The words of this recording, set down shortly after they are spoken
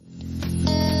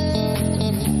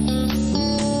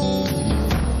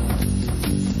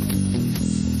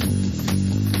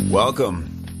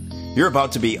Welcome. You're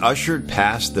about to be ushered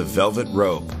past the velvet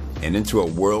rope and into a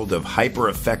world of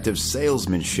hyper-effective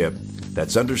salesmanship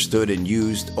that's understood and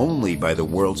used only by the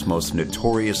world's most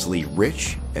notoriously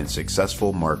rich and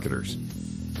successful marketers.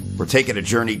 We're taking a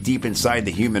journey deep inside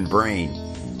the human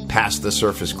brain, past the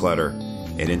surface clutter,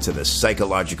 and into the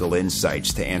psychological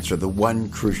insights to answer the one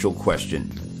crucial question: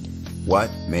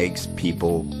 what makes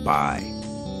people buy?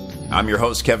 I'm your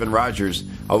host, Kevin Rogers,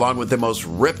 along with the most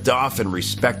ripped off and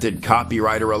respected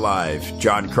copywriter alive,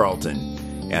 John Carlton.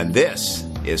 And this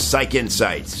is Psych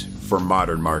Insights for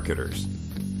Modern Marketers.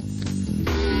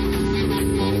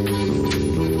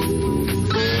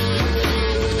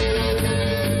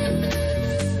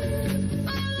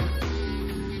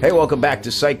 Hey, welcome back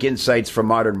to Psych Insights for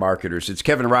Modern Marketers. It's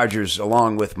Kevin Rogers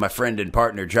along with my friend and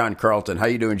partner, John Carlton. How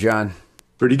you doing, John?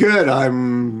 Pretty good.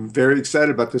 I'm very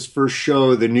excited about this first show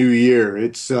of the new year.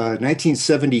 It's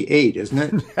 1978, isn't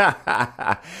it?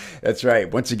 That's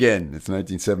right. Once again, it's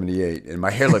 1978, and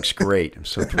my hair looks great. I'm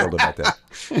so thrilled about that.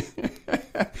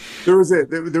 There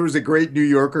was a great New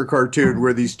Yorker cartoon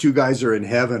where these two guys are in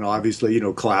heaven, obviously,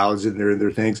 clouds and their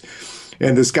things.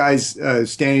 And this guy's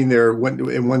standing there,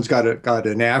 and one's got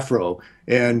an afro,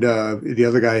 and the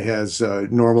other guy has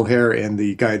normal hair. And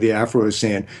the guy, the afro, is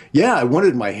saying, "Yeah, I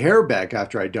wanted my hair back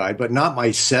after I died, but not my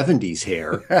 '70s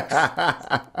hair."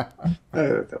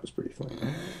 That was pretty funny.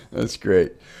 That's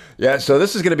great. Yeah, so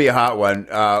this is going to be a hot one.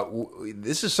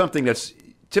 This is something that's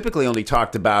typically only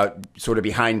talked about sort of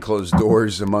behind closed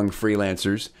doors among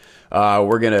freelancers.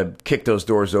 We're going to kick those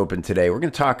doors open today. We're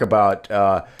going to talk about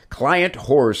client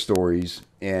horror stories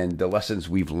and the lessons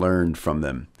we've learned from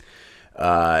them.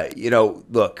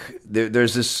 Look,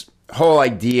 there's this whole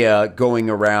idea going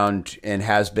around and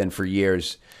has been for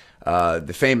years.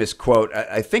 The famous quote,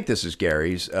 I think this is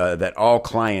Gary's, that all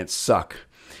clients suck.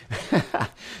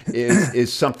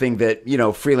 is something that,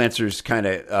 freelancers kind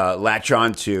of latch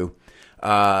on to.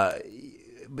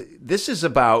 This is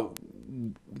about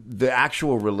the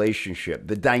actual relationship,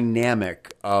 the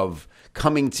dynamic of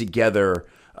coming together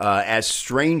as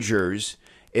strangers.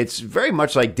 It's very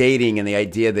much like dating, and the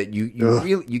idea that you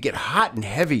get hot and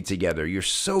heavy together. You're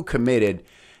so committed,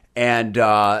 and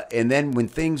then when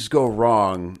things go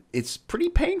wrong, it's pretty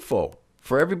painful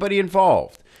for everybody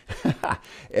involved.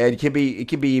 And it can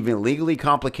be even legally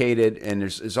complicated, and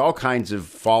there's all kinds of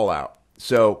fallout.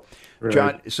 So.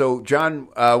 Right. John,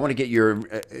 I want to get your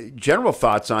general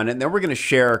thoughts on it, and then we're going to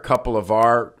share a couple of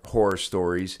our horror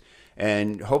stories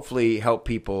and hopefully help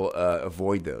people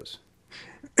avoid those.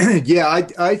 Yeah,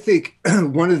 I think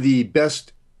one of the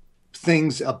best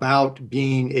things about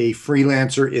being a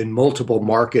freelancer in multiple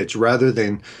markets, rather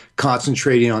than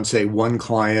concentrating on, say, one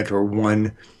client or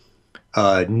one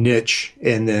niche,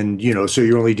 and then, so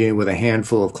you're only dealing with a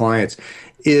handful of clients,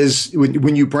 is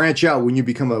when you branch out, when you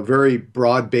become a very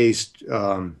broad-based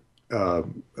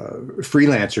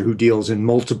freelancer who deals in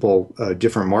multiple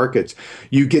different markets,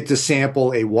 you get to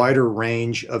sample a wider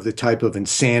range of the type of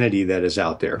insanity that is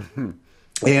out there. Mm-hmm.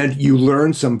 And you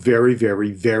learn some very,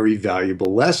 very, very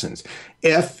valuable lessons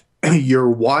if you're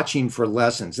watching for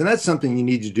lessons. And that's something you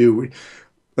need to do,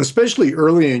 especially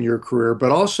early in your career,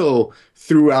 but also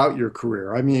throughout your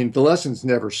career. I mean, the lessons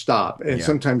never stop. And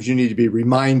sometimes you need to be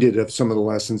reminded of some of the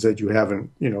lessons that you haven't,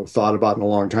 thought about in a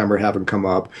long time or haven't come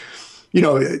up. A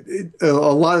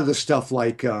lot of the stuff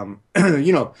like, the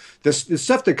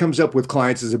stuff that comes up with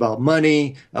clients is about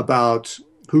money, about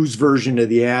whose version of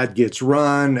the ad gets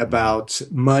run, about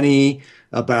money,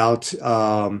 about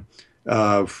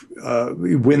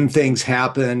when things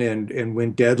happen and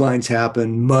when deadlines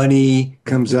happen, money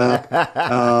comes up,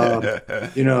 and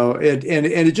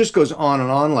it just goes on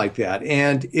and on like that.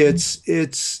 And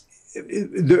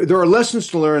there are lessons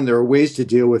to learn. There are ways to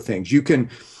deal with things. You can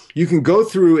go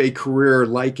through a career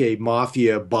like a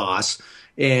mafia boss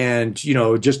and,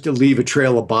 just to leave a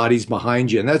trail of bodies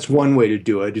behind you. And that's one way to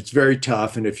do it. It's very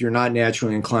tough. And if you're not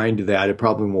naturally inclined to that, it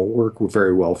probably won't work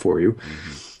very well for you.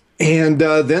 Mm-hmm. And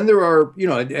then there are,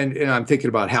 and I'm thinking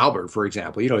about Halbert, for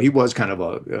example. He was kind of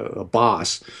a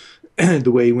boss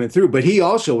the way he went through, but he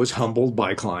also was humbled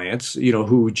by clients,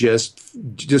 who just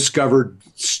discovered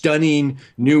stunning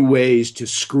new ways to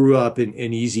screw up an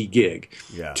easy gig,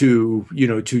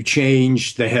 to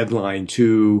change the headline,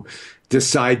 to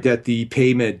decide that the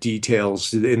payment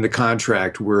details in the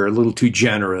contract were a little too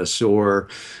generous, or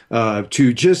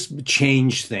to just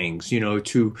change things,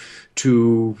 to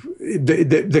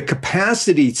the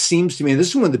capacity seems to me, and this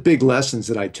is one of the big lessons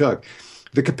that I took,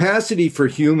 the capacity for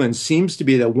humans seems to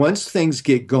be that once things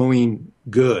get going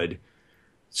good,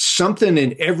 something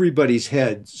in everybody's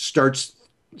head starts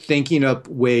thinking up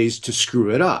ways to screw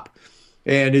it up.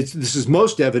 And this is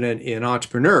most evident in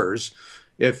entrepreneurs.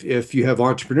 If you have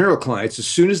entrepreneurial clients, as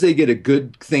soon as they get a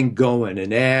good thing going,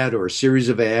 an ad or a series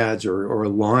of ads or a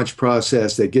launch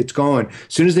process that gets going, as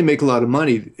soon as they make a lot of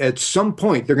money, at some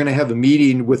point they're going to have a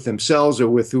meeting with themselves or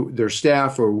with their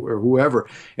staff or whoever,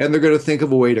 and they're going to think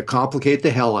of a way to complicate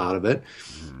the hell out of it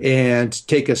and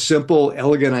take a simple,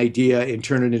 elegant idea and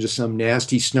turn it into some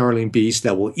nasty, snarling beast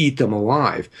that will eat them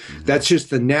alive. That's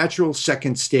just the natural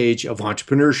second stage of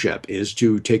entrepreneurship, is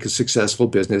to take a successful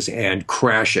business and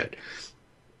crash it.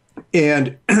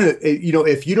 And,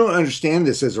 if you don't understand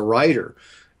this as a writer,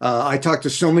 I talk to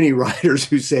so many writers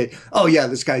who say, "Oh yeah,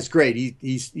 this guy's great.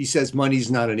 He says money's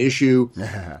not an issue.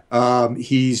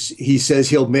 He says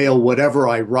he'll mail whatever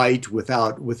I write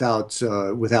without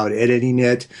editing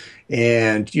it,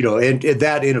 and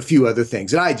that and a few other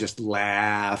things." And I just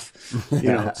laugh.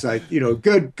 It's like,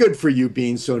 good for you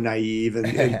being so naive,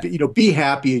 and be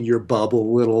happy in your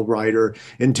bubble, little writer,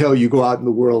 until you go out in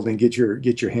the world and get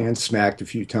your hands smacked a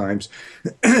few times.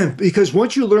 Because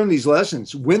once you learn these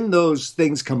lessons, when those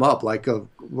things come up, like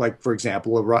for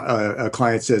example, a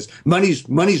client says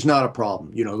money's not a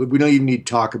problem. We don't even need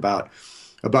to talk about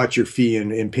your fee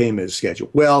and payment schedule.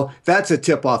 Well, that's a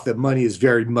tip off that money is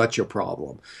very much a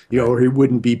problem, or he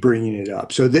wouldn't be bringing it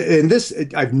up. So,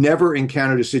 I've never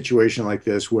encountered a situation like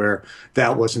this where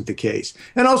that wasn't the case.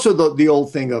 And also the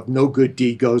old thing of no good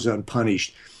deed goes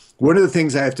unpunished. One of the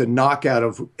things I have to knock out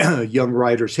of young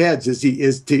writers' heads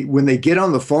is when they get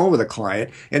on the phone with a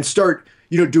client and start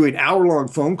doing hour-long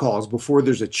phone calls before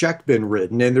there's a check been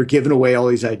written, and they're giving away all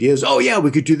these ideas. Oh yeah, we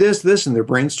could do this, and they're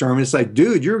brainstorming. It's like,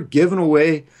 dude, you're giving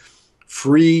away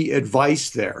free advice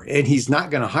there, and he's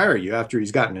not going to hire you after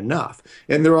he's gotten enough.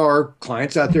 And there are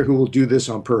clients out there who will do this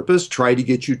on purpose, try to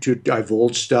get you to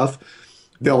divulge stuff.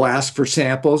 They'll ask for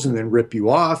samples and then rip you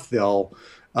off. They'll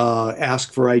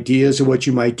ask for ideas of what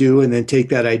you might do, and then take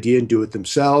that idea and do it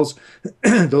themselves.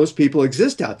 Those people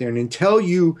exist out there, and until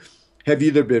you have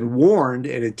either been warned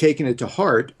and had taken it to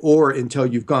heart, or until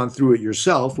you've gone through it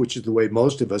yourself, which is the way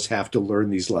most of us have to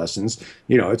learn these lessons.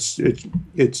 It's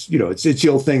the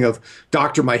old thing of,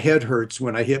 "Doctor, my head hurts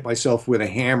when I hit myself with a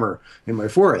hammer in my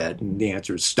forehead," and the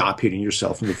answer is, stop hitting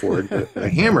yourself in the forehead with a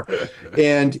hammer.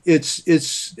 And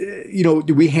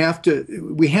we have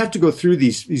to go through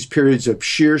these periods of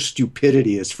sheer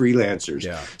stupidity as freelancers.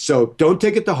 Yeah. So don't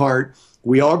take it to heart.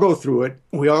 We all go through it.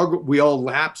 We all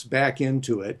lapse back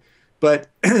into it. But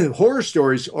horror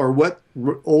stories are what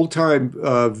old-time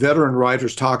veteran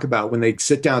writers talk about when they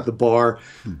sit down at the bar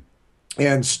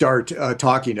and start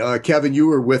talking. Kevin, you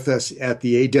were with us at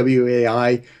the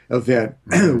AWAI event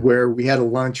where we had a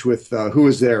lunch with, who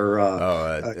was there?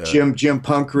 Jim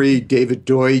Punkery, David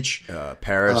Deutsch.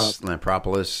 Paris,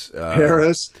 Lampropoulos.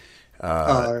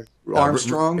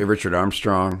 Armstrong. Richard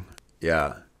Armstrong,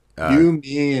 yeah. You,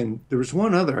 me, and there was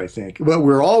one other, I think. Well,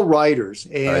 we're all writers.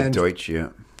 And Deutsch, yeah.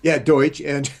 Yeah, Deutsch.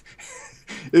 And,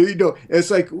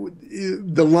 it's like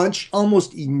the lunch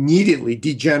almost immediately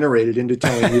degenerated into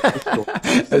telling you.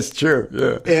 That's true,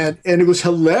 yeah. And it was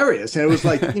hilarious. And it was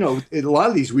like, a lot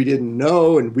of these we didn't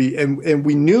know. And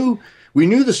we knew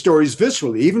the stories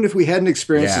viscerally, even if we hadn't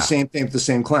experienced the same thing with the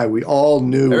same client. We all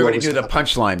knew. Everybody knew the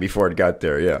punchline before it got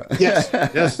there, yeah. Yes,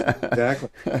 exactly.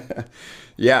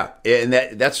 Yeah, and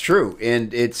that's true.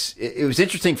 And it was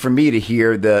interesting for me to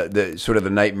hear the sort of the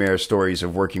nightmare stories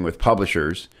of working with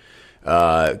publishers,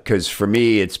 because for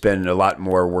me it's been a lot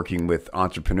more working with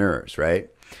entrepreneurs,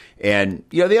 right? And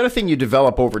the other thing you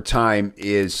develop over time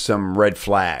is some red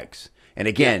flags. And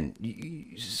again,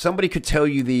 somebody could tell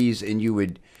you these, and you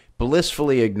would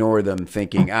blissfully ignore them,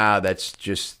 thinking, that's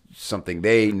just something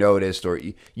they noticed, or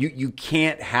you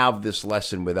can't have this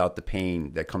lesson without the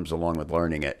pain that comes along with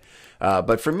learning it.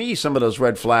 But for me, some of those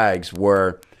red flags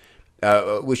were,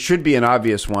 which should be an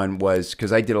obvious one, was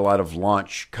because I did a lot of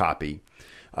launch copy.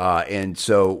 And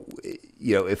so,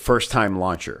 a first-time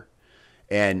launcher.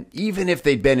 And even if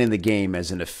they'd been in the game as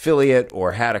an affiliate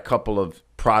or had a couple of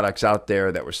products out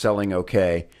there that were selling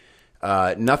okay,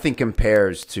 nothing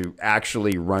compares to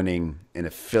actually running an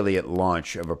affiliate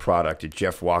launch of a product, a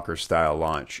Jeff Walker style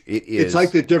launch. It's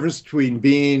like the difference between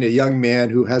being a young man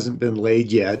who hasn't been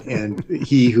laid yet and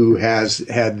he who has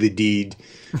had the deed,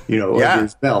 under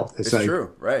his belt. It's like,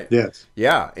 true, right? Yes.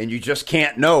 Yeah, and you just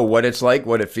can't know what it's like,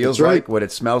 what it feels like, what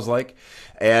it smells like.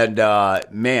 And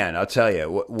man, I'll tell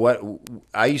you what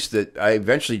I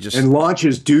eventually just, and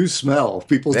launches do smell.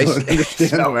 People don't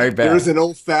understand. Smell very bad. There's an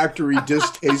olfactory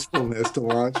distastefulness to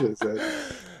launches.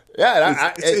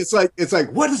 Yeah, it's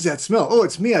like, what does that smell? Oh,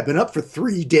 it's me. I've been up for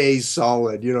 3 days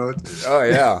solid. Oh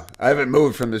yeah, I haven't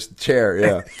moved from this chair.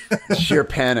 Yeah, sheer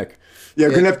panic. Yeah,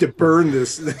 I'm gonna have to burn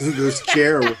this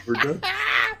chair when we're done.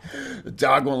 The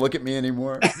dog won't look at me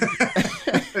anymore.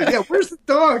 Yeah, where's the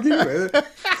dog?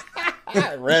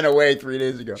 I ran away 3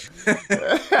 days ago.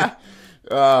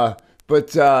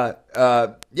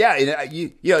 Yeah,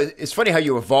 you know, it's funny how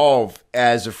you evolve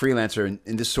as a freelancer,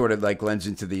 and this sort of like lends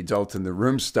into the adult in the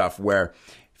room stuff. Where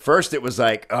first it was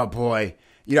like, oh boy,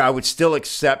 you know, I would still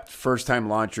accept first time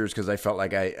launchers because I felt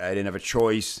like I didn't have a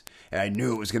choice, and I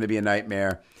knew it was going to be a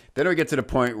nightmare. Then I would get to the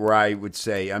point where I would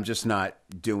say, I'm just not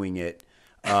doing it.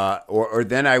 Or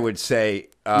then I would say,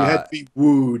 you had to be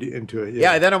wooed into it.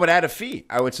 Yeah, then I would add a fee.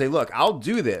 I would say, look, I'll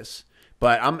do this,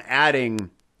 but I'm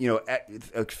adding, you know,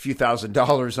 a few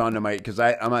 $1,000s onto my, because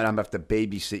I'm gonna have to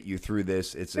babysit you through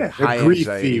this. It's a high grief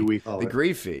anxiety, fee, we call the it.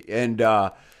 grief fee. And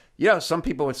you know, some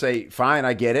people would say, fine,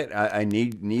 I get it. I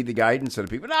need the guidance. And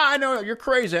people, no, I know you're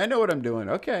crazy. I know what I'm doing.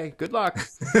 Okay, good luck.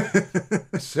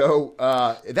 So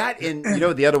that, and you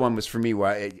know, the other one was for me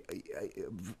where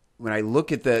when I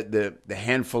look at the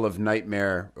handful of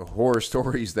nightmare horror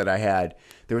stories that I had,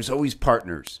 there was always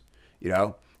partners. You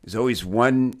know, there's always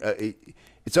one.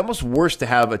 It's almost worse to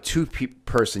have a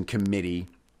two-person committee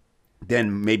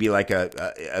than maybe like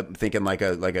I'm thinking like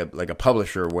a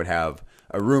publisher would have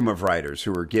a room of writers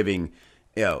who are giving,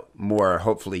 you know, more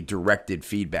hopefully directed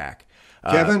feedback.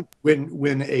 Kevin,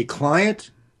 when a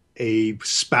client, a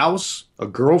spouse, a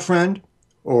girlfriend,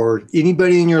 or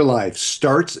anybody in your life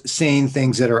starts saying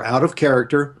things that are out of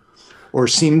character or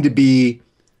seem to be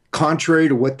contrary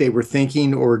to what they were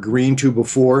thinking or agreeing to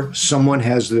before, someone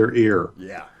has their ear.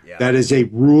 Yeah. That is a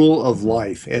rule of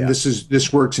life. And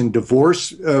this works in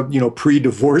divorce,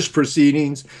 pre-divorce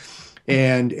proceedings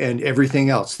and everything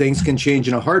else. Things can change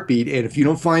in a heartbeat. And if you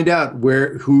don't find out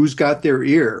who's got their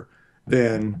ear,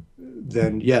 then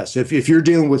yes, if you're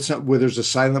dealing with where there's a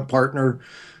silent partner,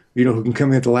 you know, who can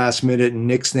come in at the last minute and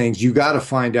nix things, you got to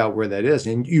find out where that is.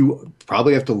 And you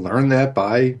probably have to learn that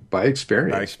by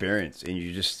experience. By experience. And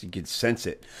you can sense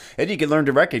it. And you can learn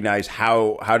to recognize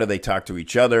how do they talk to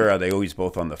each other? Are they always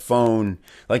both on the phone?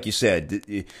 Like you said,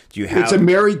 do you have... It's a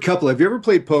married couple. Have you ever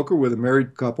played poker with a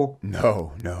married couple?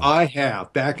 No. I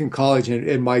have, back in college.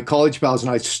 And my college pals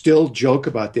and I still joke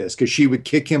about this because she would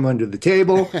kick him under the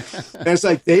table. And it's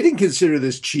like, they didn't consider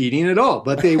this cheating at all.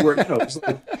 But they were,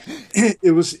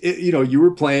 you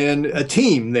were playing a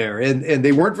team there, and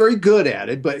they weren't very good at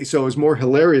it, but so it was more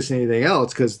hilarious than anything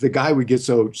else because the guy would get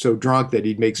so drunk that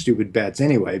he'd make stupid bets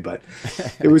anyway. But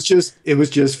it was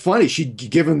just funny. She'd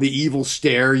give him the evil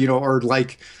stare, you know, or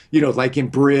like in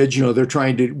bridge, you know, they're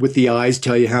trying to with the eyes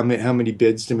tell you how many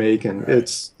bids to make, and right.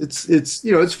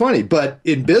 it's funny, but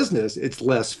in business it's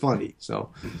less funny.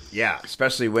 So yeah,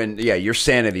 especially when your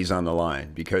sanity's on the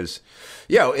line because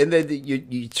and then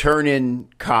you turn in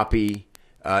copy.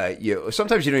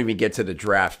 Sometimes you don't even get to the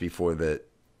draft before the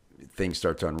things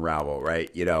start to unravel, right?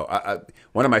 You know,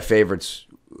 one of my favorites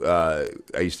I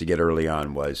used to get early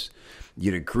on was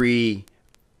you'd agree.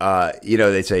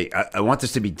 They'd say, I want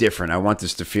this to be different. I want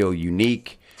this to feel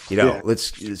unique. You know,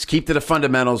 let's keep to the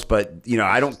fundamentals, but you know,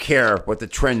 I don't care what the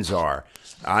trends are.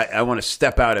 I want to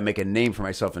step out and make a name for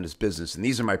myself in this business, and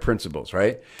these are my principles,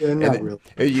 right? Not really.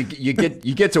 You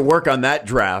get to work on that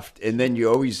draft, and then you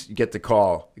always get the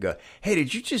call. You go, hey,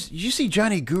 did you see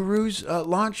Johnny Guru's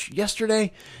launch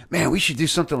yesterday? Man, we should do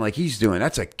something like he's doing.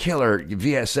 That's a killer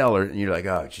VSL. And you're like,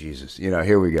 oh Jesus, you know,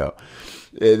 here we go.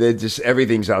 Then just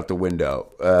everything's out the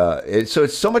window. So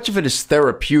it's so much of it is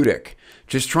therapeutic,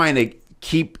 just trying to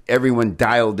keep everyone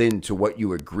dialed into what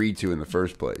you agreed to in the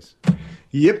first place.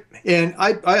 Yep. And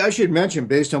I should mention,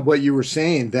 based on what you were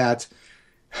saying, that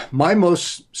my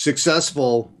most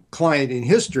successful client in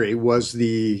history was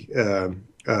the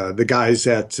guys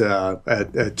at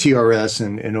TRS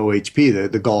and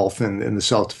OHP, the golf and the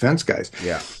self-defense guys.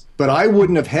 Yeah. But I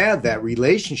wouldn't have had that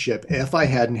relationship if I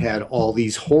hadn't had all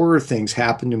these horror things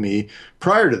happen to me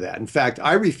prior to that. In fact,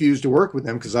 I refused to work with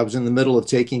them because I was in the middle of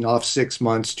taking off 6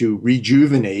 months to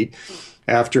rejuvenate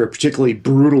after a particularly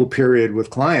brutal period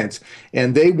with clients.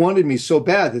 And they wanted me so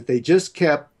bad that they just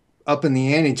kept up in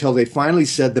the ante until they finally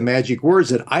said the magic words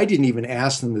that I didn't even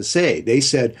ask them to say. They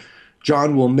said,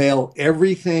 John, we'll mail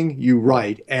everything you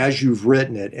write as you've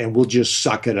written it, and we'll just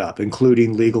suck it up,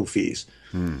 including legal fees.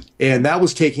 And that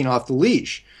was taking off the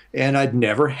leash. And I'd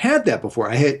never had that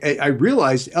before. I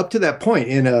realized up to that point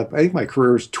I think my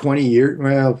career was 20 years,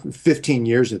 well, 15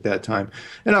 years at that time.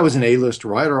 And I was an A-list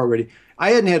writer already. I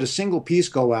hadn't had a single piece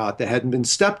go out that hadn't been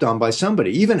stepped on by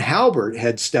somebody. Even Halbert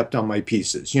had stepped on my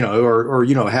pieces, you know, or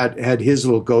you know, had his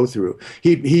little go through.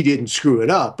 He didn't screw it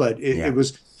up, but it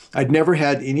was, I'd never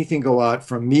had anything go out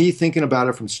from me thinking about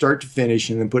it from start to finish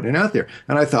and then putting it out there.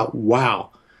 And I thought, wow,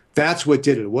 that's what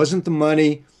did it. It wasn't the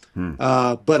money.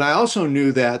 But I also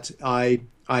knew that I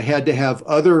had to have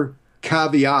other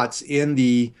caveats in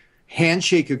the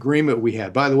handshake agreement we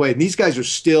had. By the way, these guys are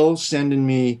still sending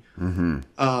me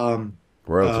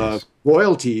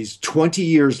royalties 20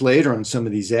 years later on some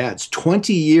of these ads.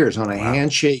 20 years on a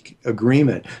handshake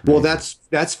agreement. Well,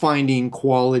 that's finding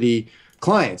quality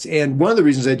clients. And one of the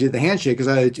reasons I did the handshake is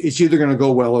it's either going to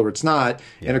go well or it's not.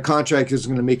 Yeah. And a contract isn't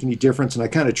going to make any difference. And I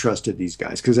kind of trusted these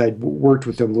guys because I'd worked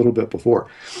with them a little bit before.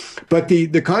 But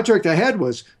the contract I had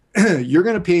was, you're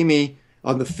going to pay me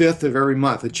on the 5th of every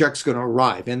month. A check's going to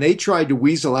arrive. And they tried to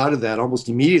weasel out of that almost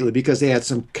immediately because they had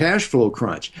some cash flow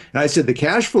crunch. And I said, the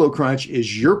cash flow crunch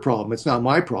is your problem. It's not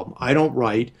my problem. I don't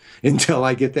write until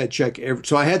I get that check.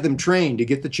 So I had them trained to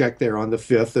get the check there on the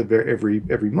 5th of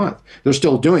every month. They're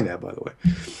still doing that, by the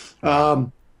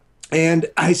way. And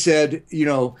I said,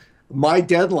 my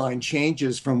deadline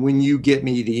changes from when you get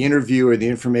me the interview or the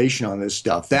information on this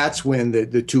stuff. That's when the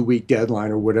 2-week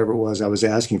deadline or whatever it was I was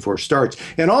asking for starts.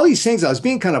 And all these things, I was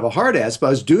being kind of a hard ass, but I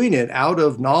was doing it out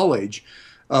of knowledge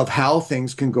of how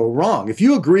things can go wrong. If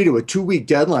you agree to a 2-week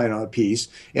deadline on a piece,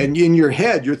 and in your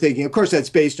head you're thinking, of course, that's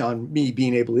based on me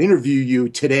being able to interview you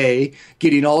today,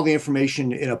 getting all the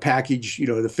information in a package, the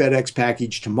FedEx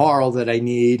package tomorrow that I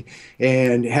need,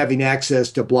 and having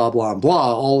access to blah, blah,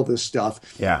 blah, all of this stuff.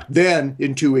 Yeah. Then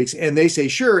in 2 weeks, and they say,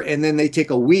 sure, and then they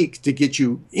take a week to get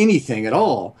you anything at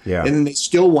all. Yeah. And then they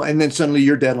still want, and then suddenly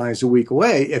your deadline is a week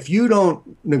away. If you don't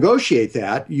negotiate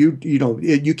that, you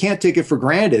can't take it for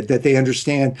granted that they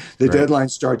understand the deadline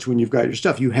starts when you've got your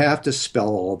stuff. You have to spell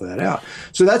all of that out.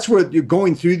 So that's where you're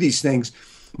going through these things.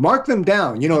 Mark them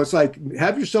down. It's like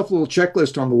have yourself a little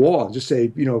checklist on the wall and just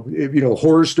say,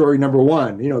 horror story number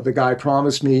 1. The guy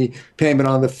promised me payment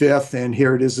on the 5th and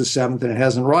here it is the 7th and it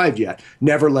hasn't arrived yet.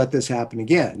 Never let this happen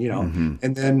again,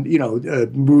 And then,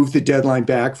 move the deadline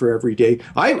back for every day.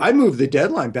 I moved the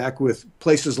deadline back with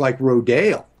places like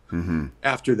Rodale.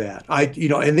 After that,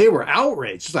 and they were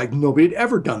outraged. It's like nobody had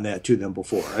ever done that to them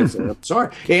before. I said, I'm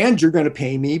sorry. And you're going to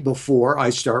pay me before I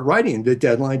start writing. The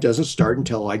deadline doesn't start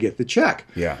until I get the check.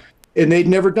 Yeah. And they'd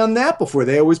never done that before.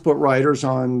 They always put writers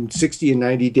on 60 and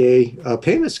 90-day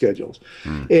payment schedules.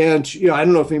 And, I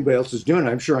don't know if anybody else is doing it.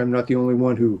 I'm sure I'm not the only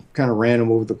one who kind of ran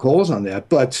them over the coals on that.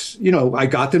 But, I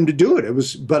got them to do it.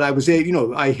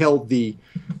 I held the,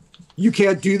 you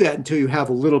can't do that until you have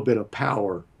a little bit of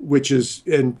power, which is,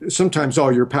 and sometimes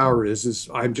all your power is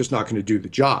I'm just not going to do the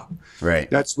job. Right.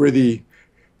 That's where the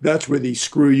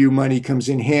screw you money comes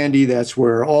in handy. That's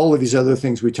where all of these other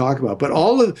things we talk about. But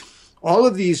all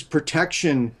of these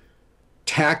protection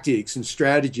tactics and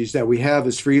strategies that we have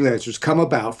as freelancers come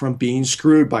about from being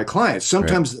screwed by clients.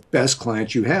 Sometimes the best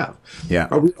clients you have. Yeah.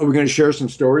 Are we going to share some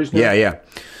stories now?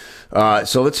 Yeah.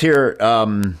 So let's hear.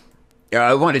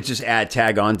 I want to just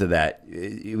tag on to that.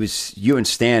 It was you and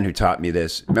Stan who taught me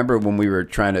this. Remember when we were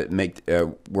trying to make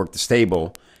work the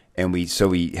stable, and we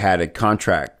had a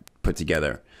contract put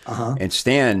together, and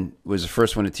Stan was the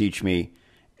first one to teach me.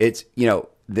 It's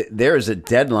there is a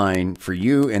deadline for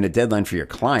you and a deadline for your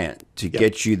client to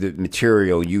get you the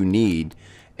material you need,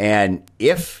 and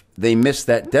if they miss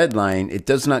that deadline, it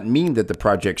does not mean that the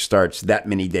project starts that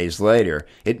many days later.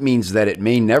 It means that it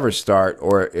may never start,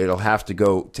 or it'll have to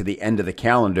go to the end of the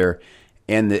calendar,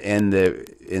 and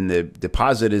the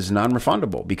deposit is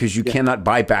non-refundable because you cannot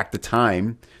buy back the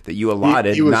time that you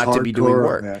allotted not to be doing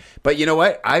work. But you know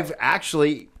what? I've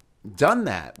actually done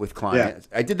that with clients.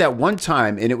 I did that one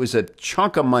time, and it was a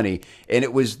chunk of money, and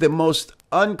it was the most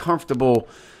uncomfortable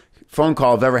phone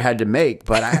call I've ever had to make,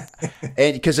 but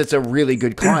and because it's a really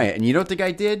good client. And you know what the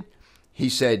guy did? He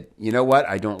said, you know what?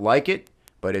 I don't like it,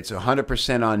 but it's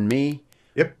 100% on me.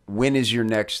 Yep. When is your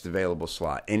next available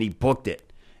slot? And he booked it.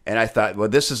 And I thought, well,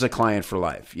 this is a client for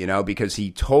life, because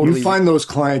he totally. You find those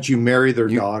clients, you marry their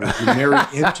daughter, you marry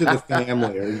into the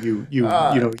family, or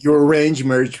you arrange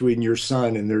marriage between your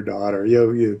son and their daughter.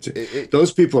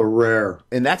 Those people are rare,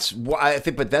 and that's why I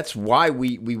think. But that's why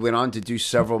we went on to do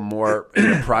several more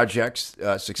projects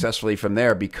successfully from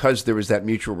there, because there was that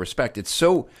mutual respect. It's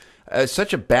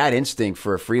such a bad instinct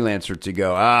for a freelancer to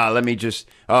go, let me just,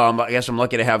 I guess I'm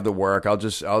lucky to have the work. I'll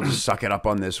just suck it up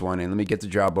on this one and let me get the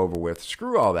job over with.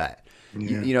 Screw all that.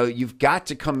 Yeah. You've got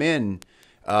to come in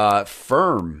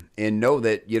firm and know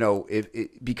that,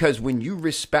 because when you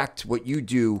respect what you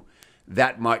do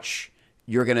that much,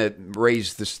 you're going to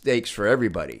raise the stakes for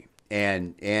everybody,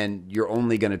 and you're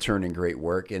only going to turn in great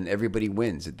work, and everybody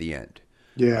wins at the end.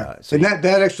 Yeah, and that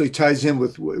actually ties in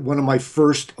with one of my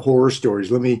first horror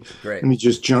stories. Let me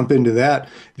just jump into that.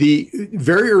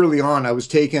 Very early on, I was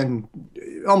taking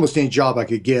almost any job I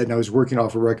could get, and I was working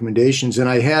off of recommendations. And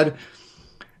I had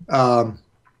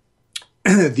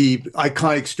the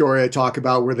iconic story I talk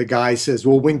about where the guy says,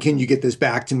 well, when can you get this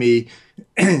back to me?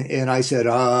 And I said,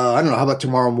 I don't know, how about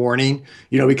tomorrow morning?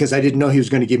 Because I didn't know he was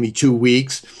going to give me 2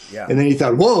 weeks. Yeah. And then he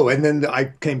thought, whoa. And then I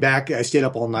came back, I stayed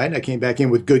up all night and I came back in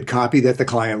with good copy that the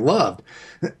client loved.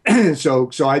 So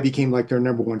I became like their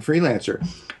number one freelancer.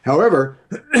 However,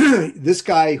 this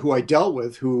guy who I dealt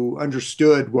with, who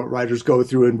understood what writers go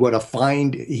through and what a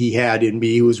find he had in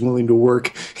me, who was willing to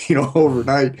work,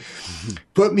 overnight,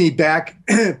 put me back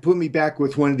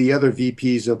with one of the other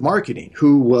VPs of marketing,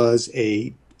 who was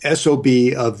a SOB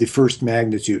of the first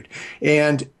magnitude.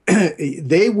 And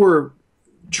they were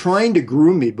trying to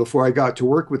groom me before I got to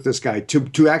work with this guy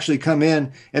to actually come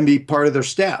in and be part of their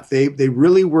staff. They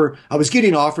really were. I was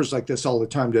getting offers like this all the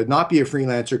time to not be a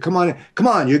freelancer. Come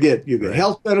on, you get Right.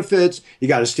 health benefits, you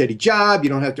got a steady job, you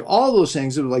don't have to, all those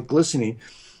things that were like glistening.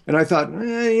 And I thought,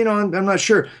 I'm not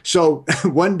sure. So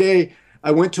one day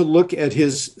I went to look at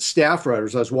his staff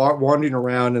writers. I was wandering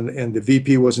around and the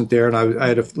VP wasn't there, and I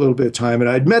had a little bit of time, and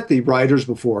I'd met the writers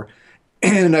before.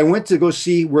 And I went to go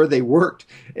see where they worked.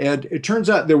 And it turns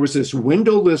out there was this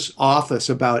windowless office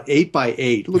about 8 by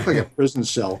 8. It looked like a prison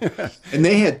cell. And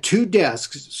they had 2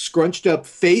 desks scrunched up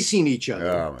facing each other.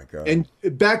 Oh, my God.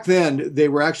 And back then, they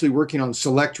were actually working on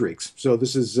Selectrics. So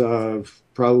this is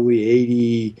probably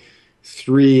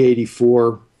 83,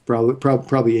 84,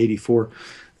 probably 84.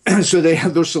 So they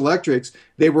had those Selectrics.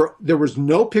 There was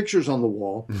no pictures on the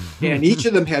wall, and each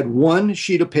of them had one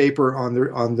sheet of paper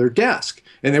on their desk,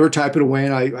 and they were typing away.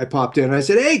 And I popped in and I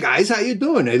said, "Hey guys, how you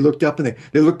doing?" They looked up and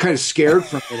they looked kind of scared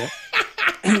for a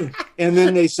minute. And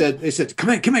then they said, "Come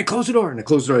in, close the door." And I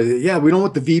closed the door. Yeah, we don't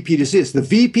want the VP to see this. The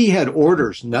VP had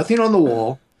orders, nothing on the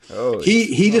wall.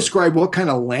 He described what kind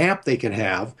of lamp they could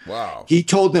have. Wow. He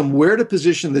told them where to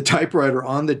position the typewriter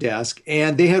on the desk,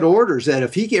 and they had orders that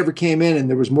if he ever came in and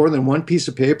there was more than one piece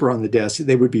of paper on the desk,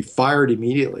 they would be fired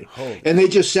immediately. And they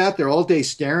just sat there all day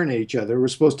staring at each other. We're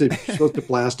supposed to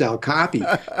blast out copy.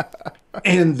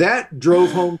 And that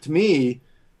drove home to me,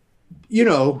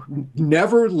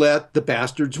 never let the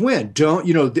bastards win. Don't,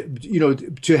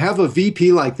 to have a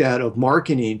VP like that of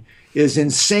marketing is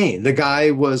insane. The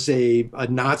guy was a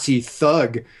Nazi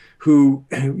thug who,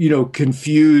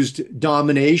 confused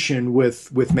domination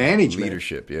with management.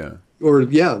 Leadership, yeah.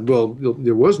 Well,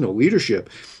 there was no leadership.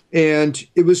 And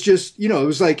it was just, it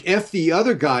was like F the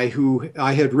other guy who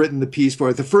I had written the piece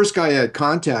for. The first guy I had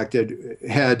contacted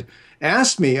had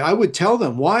asked me, I would tell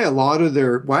them why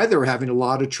they were having a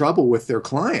lot of trouble with their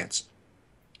clients,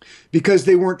 because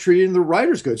they weren't treating the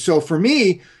writers good. So for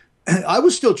me, I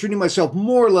was still treating myself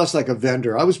more or less like a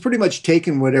vendor. I was pretty much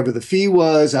taking whatever the fee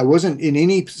was. I wasn't in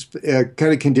any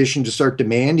kind of condition to start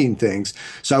demanding things.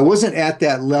 So I wasn't at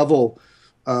that level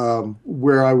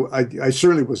where I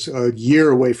certainly was a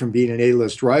year away from being an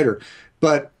A-list writer.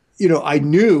 But, I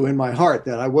knew in my heart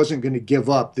that I wasn't going to give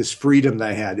up this freedom that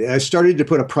I had. I started to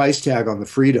put a price tag on the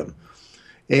freedom.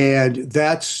 And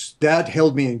that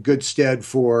held me in good stead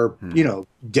for,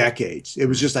 decades. It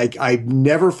was just like, I've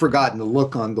never forgotten the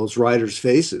look on those writers'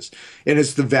 faces. And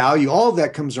it's the value, all of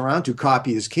that comes around to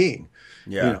copy is king.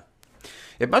 Yeah.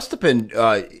 It must have been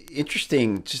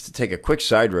interesting, just to take a quick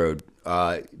side road,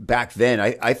 back then.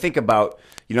 I think about,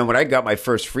 when I got my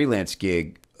first freelance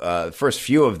gig, first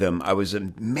few of them, I was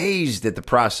amazed at the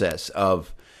process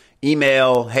of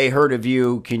email, hey, heard of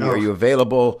you, are you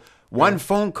available? One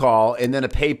phone call and then a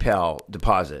PayPal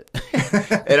deposit.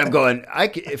 And I'm going,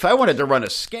 if I wanted to run a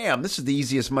scam, this is the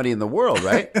easiest money in the world,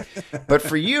 right? But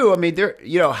for you, I mean,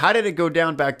 how did it go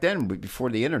down back then before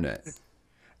the internet?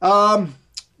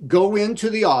 Go into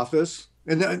the office.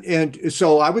 And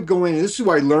so I would go in, and this is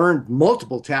where I learned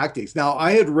multiple tactics. Now,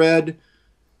 I had read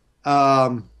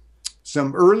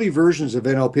some early versions of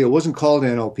NLP. It wasn't called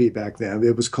NLP back then.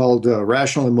 It was called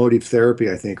Rational Emotive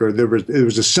Therapy, I think, or it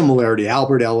was a similarity.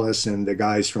 Albert Ellis and the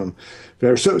guys from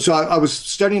there. So I was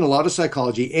studying a lot of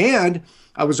psychology, and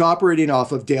I was operating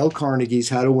off of Dale Carnegie's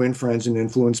How to Win Friends and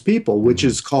Influence People, which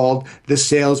is called the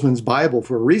Salesman's Bible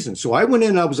for a reason. So I went in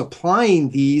and I was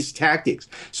applying these tactics.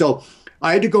 So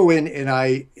I had to go in, and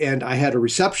I had a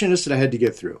receptionist that I had to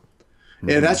get through.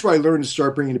 And that's where I learned to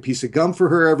start bringing a piece of gum for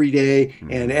her every day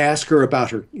and ask her about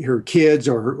her kids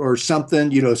or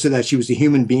something, so that she was a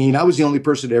human being. I was the only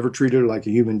person that ever treated her like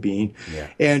a human being. Yeah.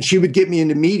 And she would get me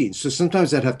into meetings. So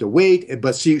sometimes I'd have to wait,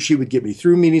 but she would get me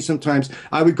through meetings. Sometimes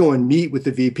I would go and meet with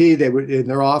the VP. They would, in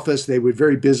their office, they would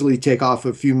very busily take off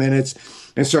a few minutes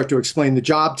and start to explain the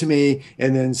job to me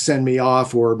and then send me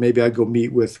off, or maybe I'd go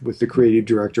meet with the creative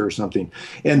director or something.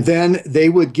 And then they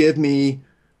would give me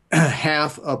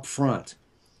half up front.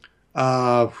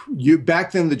 You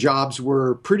back then the jobs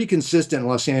were pretty consistent in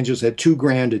Los Angeles at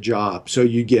 $2,000 a job. So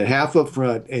you get half up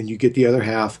front and you get the other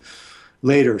half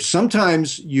later.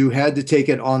 Sometimes you had to take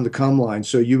it on the come line,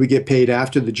 so you would get paid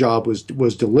after the job was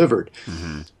delivered.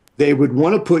 Mm-hmm. They would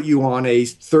want to put you on a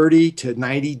 30 to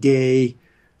 90 day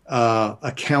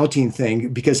accounting thing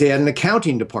because they had an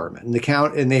accounting department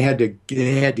and they had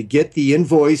to get the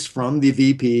invoice from the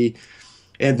VP.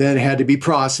 And then it had to be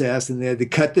processed, and they had to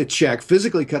cut the check,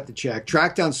 physically cut the check,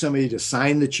 track down somebody to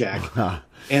sign the check,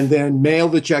 and then mail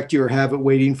the check to you or have it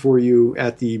waiting for you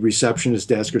at the receptionist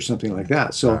desk or something like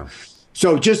that. So, wow.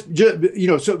 So just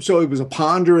so it was a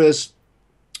ponderous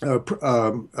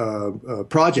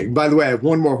project. By the way, I have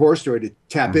one more horror story to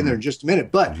tap in there in just a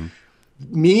minute. But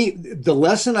the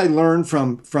lesson I learned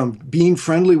from being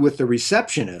friendly with the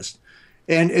receptionist.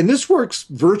 And this works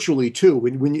virtually too.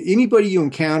 When anybody you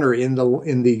encounter in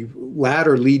the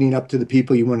ladder leading up to the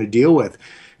people you want to deal with,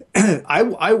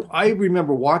 I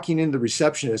remember walking in the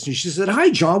receptionist and she said,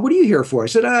 "Hi, John, what are you here for?" I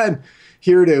said, "I'm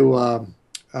here to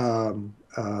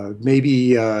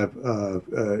maybe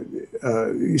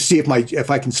see if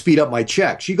I can speed up my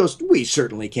check." She goes, "We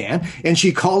certainly can." And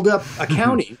she called up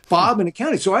accounting, Bob in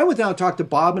accounting. So I went down and talked to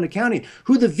Bob in accounting,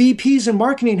 who the VPs in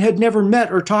marketing had never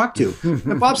met or talked to.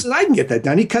 And Bob said, "I can get that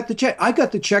done." He cut the check. I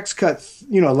got the checks cut,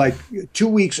 like 2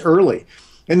 weeks early.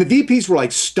 And the VPs were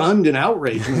like stunned and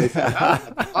outraged when they found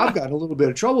out. Bob got in a little bit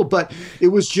of trouble, but it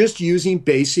was just using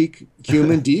basic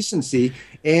human decency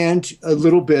and a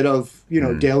little bit of,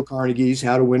 Dale Carnegie's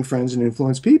How to Win Friends and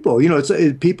Influence People.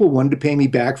 People wanted to pay me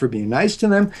back for being nice to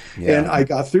them, and I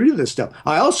got through to this stuff.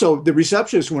 I also, the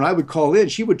receptionist, when I would call in,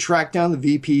 she would track down the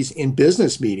VPs in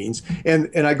business meetings, and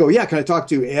I go, "Yeah, can I talk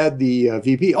to Ed, the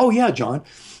VP?" "Oh, yeah, John."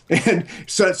 And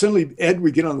so suddenly Ed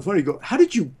would get on the phone and he'd go, How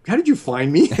did you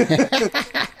find me?"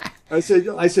 I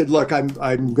said, "Look, I'm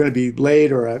going to be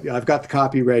late, or I've got the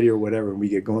copy ready, or whatever," and we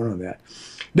get going on that.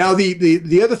 Now,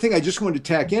 the other thing I just wanted to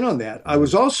tack in on that, I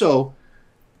was also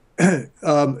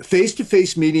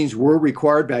face-to-face meetings were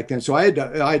required back then. So I had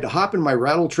to hop in my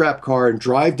rattletrap car and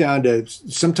drive down to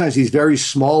sometimes these very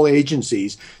small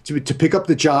agencies to pick up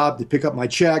the job, to pick up my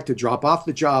check, to drop off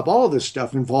the job. All of this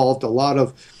stuff involved a lot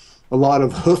of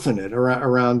hoofing it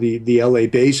around the LA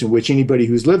basin, which anybody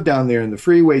who's lived down there in the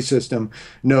freeway system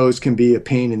knows can be a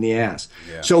pain in the ass.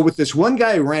 Yeah. So with this one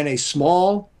guy who ran a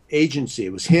small agency,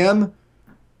 it was him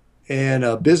and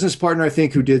a business partner, I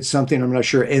think, who did something, I'm not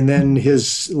sure, and then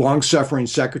his long-suffering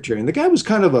secretary. And the guy was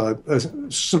kind of a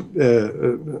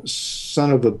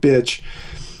son of a bitch,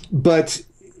 but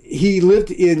he lived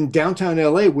in downtown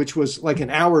LA, which was like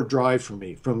an hour drive from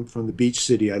me, from the beach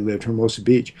city I lived, Hermosa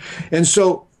Beach. And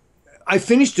so I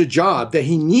finished a job that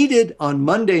he needed on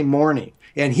Monday morning,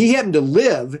 and he happened to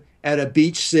live at a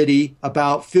beach city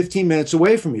about 15 minutes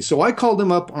away from me. So I called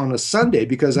him up on a Sunday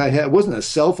because it wasn't a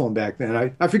cell phone back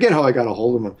then. I forget how I got a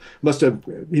hold of him.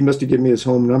 He must have given me his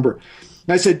home number.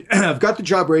 And I said, "I've got the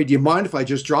job ready. Do you mind if I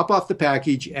just drop off the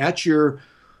package at your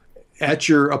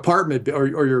apartment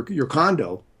or your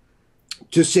condo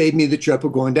to save me the trip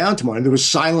of going down tomorrow?" And there was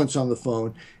silence on the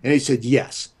phone, and he said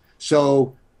yes.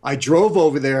 So I drove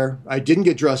over there. I didn't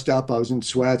get dressed up. I was in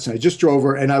sweats, and I just drove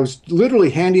over, and I was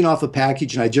literally handing off a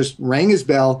package, and I just rang his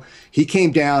bell. He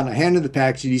came down. I handed the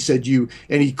package, and he said,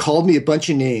 and he called me a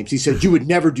bunch of names. He said, "You would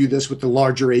never do this with the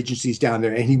larger agencies down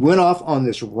there." And he went off on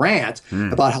this rant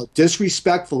about how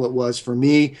disrespectful it was for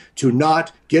me to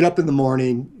not get up in the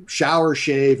morning, shower,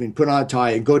 shave, and put on a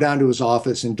tie, and go down to his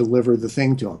office and deliver the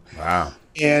thing to him. Wow.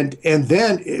 And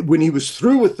then when he was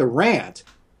through with the rant,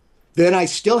 then I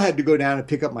still had to go down and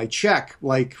pick up my check,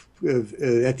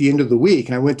 at the end of the week.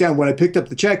 And I went down. When I picked up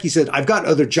the check, he said, "I've got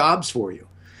other jobs for you."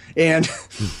 And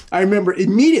I remember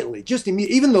immediately,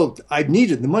 even though I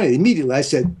needed the money, immediately I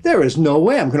said, "There is no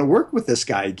way I'm going to work with this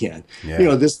guy again."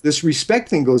 Yeah. This respect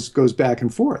thing goes back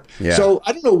and forth. Yeah. So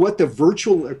I don't know what the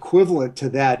virtual equivalent to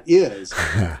that is,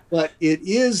 but it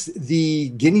is the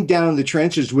getting down in the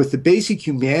trenches with the basic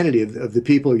humanity of the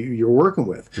people you're working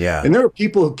with. Yeah. And there are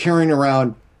people carrying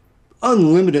around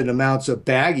unlimited amounts of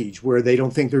baggage where they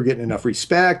don't think they're getting enough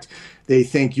respect. They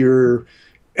think they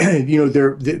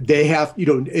have,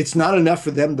 it's not enough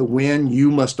for them to win. You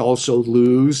must also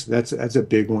lose. That's a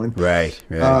big one. Right.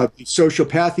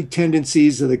 Sociopathic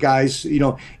tendencies of the guys,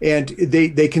 and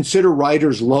they consider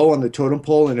writers low on the totem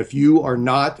pole. And if you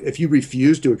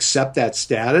refuse to accept that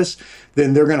status,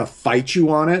 then they're going to fight you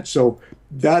on it. So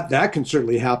that can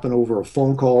certainly happen over a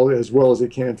phone call as well as it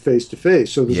can face to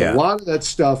face. So there's a lot of that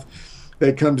stuff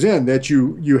that comes in that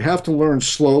you have to learn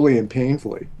slowly and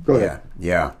painfully. Go ahead.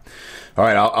 Yeah. All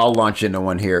right, I'll launch into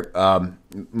one here.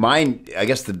 Mine, I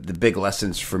guess the big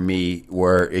lessons for me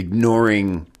were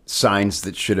ignoring signs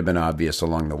that should have been obvious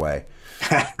along the way.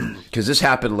 Because this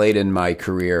happened late in my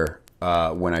career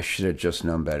when I should have just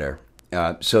known better.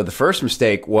 So the first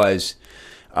mistake was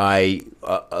I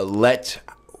let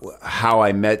how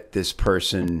I met this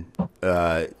person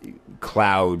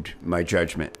cloud my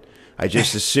judgment. I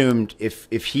just assumed if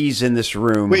he's in this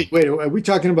room. Wait, are we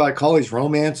talking about colleagues'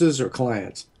 romances or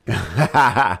clients?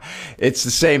 It's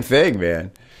the same thing,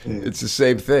 man. Yeah. It's the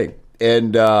same thing.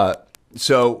 And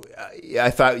so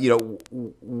I thought,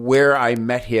 where I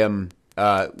met him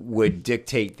would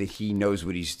dictate that he knows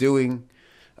what he's doing.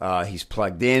 He's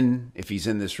plugged in if he's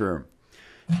in this room.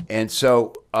 And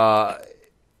so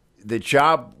the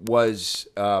job was,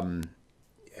 and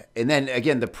then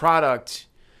again, the product,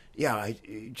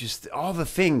 just all the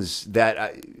things that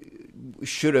I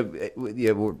should have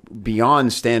were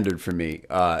beyond standard for me.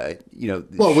 Well,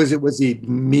 was he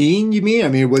mean? You mean? I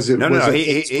mean, was it? No.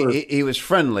 He was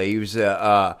friendly. He was,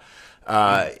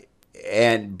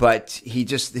 but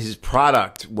his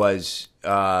product was.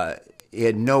 He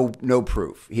had no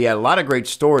proof. He had a lot of great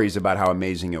stories about how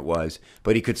amazing it was,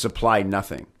 but he could supply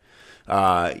nothing.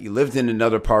 He lived in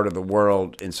another part of the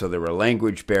world, and so there were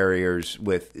language barriers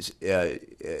with,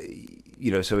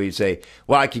 so he'd say,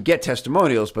 well, I could get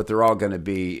testimonials, but they're all going to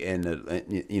be in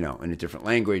a different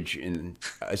language. And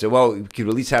I said, well, we could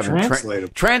at least have them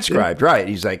transcribed, yeah. Right?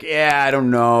 He's like, yeah, I don't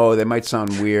know. They might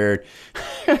sound weird.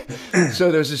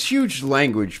 So there's this huge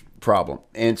language problem.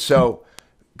 And so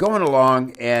going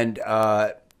along and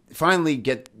finally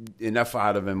get enough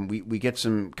out of him, we get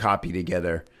some copy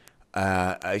together.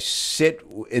 I sit,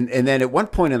 and then at one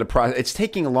point in the process, it's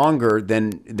taking longer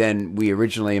than we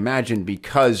originally imagined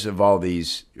because of all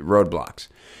these roadblocks.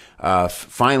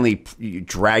 Finally,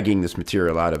 dragging this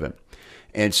material out of him,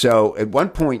 and so at one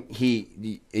point,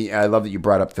 I love that you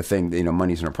brought up the thing that,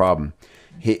 money's no problem.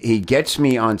 He gets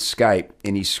me on Skype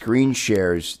and he screen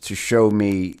shares to show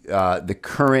me the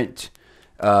current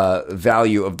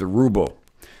value of the ruble.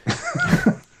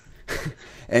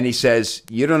 And he says,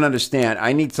 you don't understand.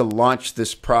 I need to launch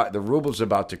this the ruble's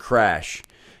about to crash.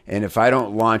 And if I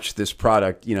don't launch this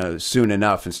product, soon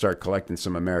enough and start collecting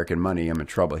some American money, I'm in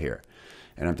trouble here.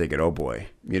 And I'm thinking, oh boy,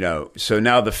 so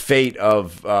now the fate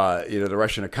of, the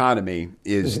Russian economy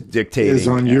is dictating is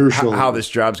on your how this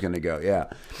job's going to go. Yeah.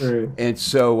 Right. And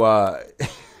so,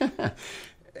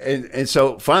 and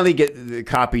so finally get the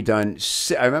copy done.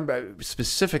 I remember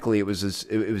specifically it was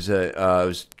I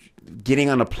was getting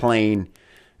on a plane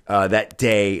that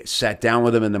day, sat down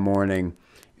with him in the morning,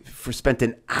 spent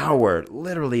an hour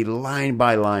literally line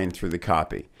by line through the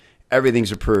copy.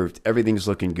 Everything's approved. Everything's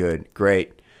looking good.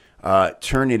 Great.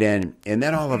 Turn it in. And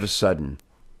then all of a sudden,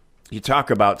 you talk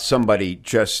about somebody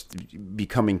just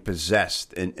becoming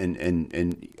possessed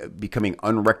and becoming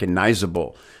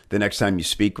unrecognizable the next time you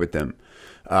speak with them.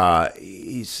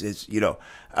 He says,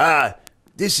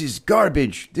 this is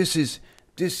garbage.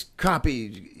 This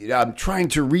copy, I'm trying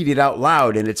to read it out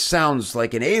loud, and it sounds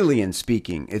like an alien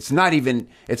speaking. It's not even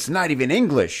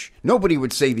English. Nobody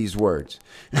would say these words.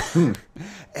 And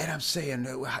I'm saying,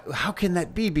 how can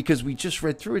that be? Because we just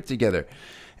read through it together,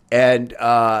 and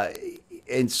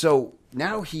so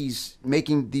now he's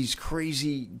making these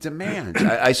crazy demands.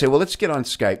 I say, well, let's get on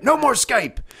Skype. No more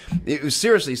Skype. It was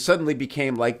seriously suddenly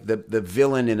became like the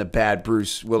villain in a bad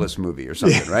Bruce Willis movie or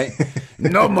something, right?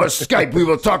 No more Skype. We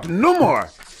will talk no more.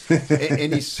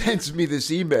 And he sends me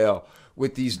this email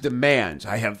with these demands.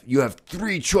 You have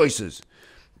three choices.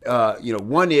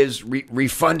 One is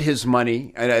refund his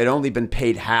money. And I'd only been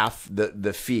paid half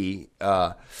the fee.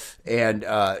 And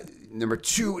number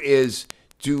two is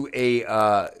do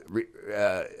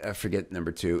I forget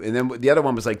number two. And then the other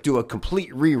one was like, do a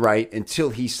complete rewrite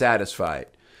until he's satisfied.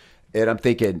 And I'm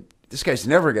thinking, this guy's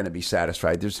never going to be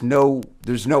satisfied. There's no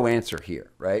answer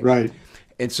here. Right. Right.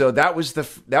 And so that was the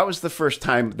first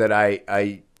time that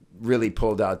I really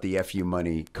pulled out the FU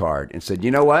money card and said, you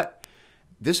know what?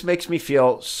 This makes me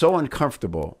feel so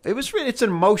uncomfortable. It's an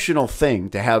emotional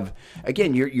thing to have.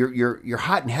 Again, you're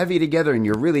hot and heavy together, and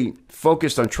you're really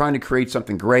focused on trying to create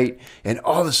something great. And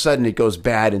all of a sudden, it goes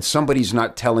bad, and somebody's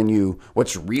not telling you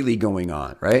what's really going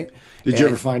on. Right? Did you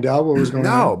ever find out what was going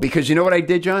on? No, because you know what I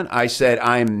did, John? I said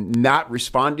I'm not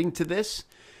responding to this,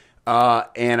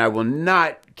 and I will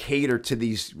not cater to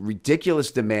these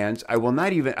ridiculous demands. I will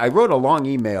not even. I wrote a long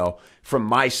email from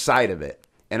my side of it,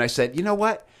 and I said, you know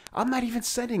what? I'm not even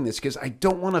sending this because I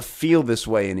don't want to feel this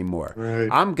way anymore. Right.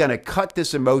 I'm going to cut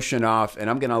this emotion off, and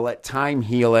I'm going to let time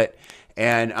heal it,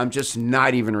 and I'm just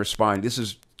not even responding. This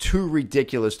is too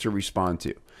ridiculous to respond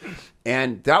to.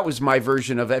 And that was my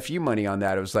version of FU money on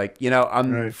that. It was like,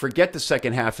 Right. forget the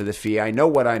second half of the fee. I know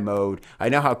what I'm owed. I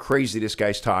know how crazy this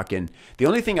guy's talking. The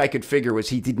only thing I could figure was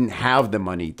he didn't have the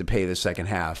money to pay the second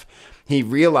half. He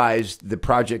realized the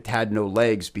project had no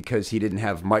legs because he didn't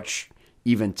have much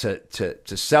even to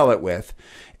sell it with.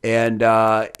 And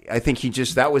I think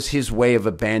that was his way of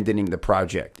abandoning the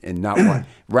project and not want,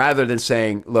 rather than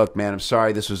saying, look, man, I'm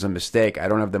sorry, this was a mistake. I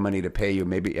don't have the money to pay you.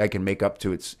 Maybe I can make up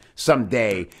to it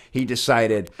someday. He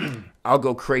decided, I'll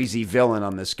go crazy villain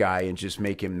on this guy and just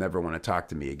make him never want to talk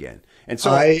to me again. And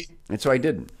so I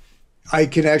didn't. I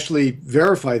can actually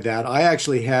verify that. I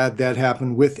actually had that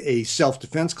happen with a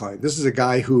self-defense client. This is a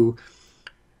guy who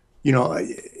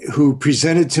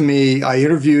presented to me. I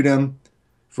interviewed him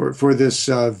for this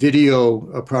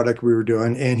video product we were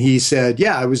doing, and he said,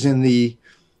 "Yeah, I was in the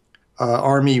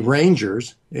Army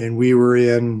Rangers, and we were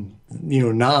in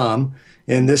Nam,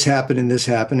 and this happened, and this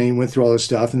happened." And he went through all this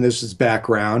stuff, and this is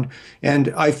background,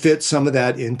 and I fit some of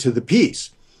that into the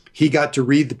piece. He got to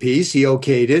read the piece, he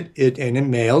okayed it, and it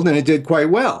mailed, and it did quite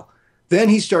well. Then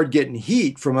he started getting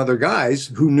heat from other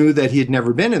guys who knew that he had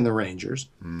never been in the Rangers.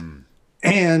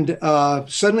 And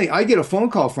suddenly I get a phone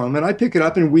call from him, and I pick it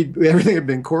up, and everything had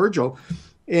been cordial.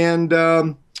 And,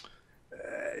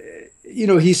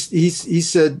 he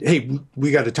said, "Hey,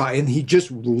 we got to talk." And he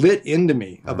just lit into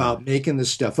me about making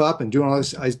this stuff up and doing all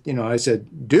this. I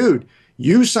said, "Dude,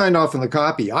 you signed off on the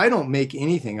copy. I don't make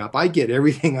anything up. I get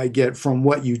everything I get from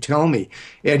what you tell me."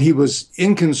 And he was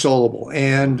inconsolable.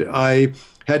 And I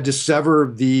had to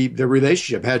sever the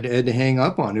relationship, had to hang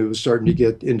up on it. It was starting to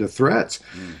get into threats.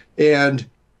 And,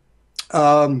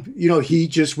 he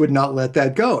just would not let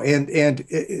that go. And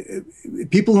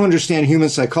people who understand human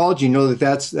psychology know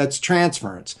that that's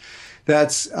transference.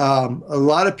 That's a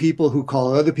lot of people who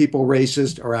call other people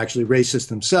racist are actually racist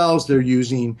themselves. They're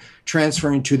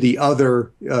transferring to the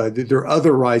other, they're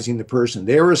otherizing the person.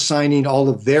 They're assigning all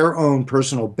of their own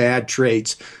personal bad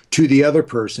traits to the other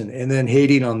person and then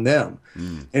hating on them.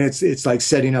 And it's like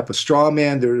setting up a straw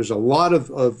man. There's a lot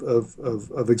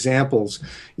of examples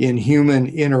in human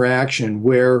interaction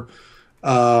where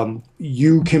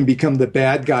you can become the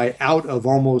bad guy out of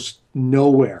almost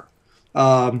nowhere.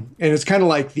 And it's kind of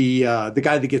like the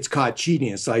guy that gets caught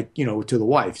cheating. It's like, to the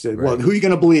wife, said, "Well, who are you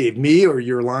going to believe, me or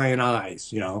your lying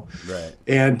eyes?" Right.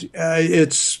 And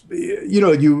it's,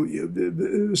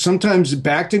 you sometimes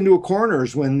backed into a corner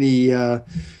is when the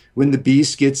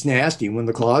beast gets nasty, when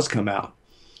the claws come out.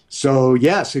 So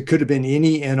yes, it could have been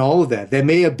any and all of that. That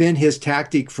may have been his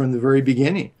tactic from the very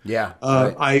beginning. Yeah.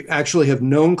 Right. I actually have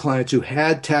known clients who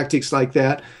had tactics like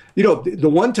that. The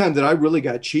one time that I really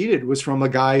got cheated was from a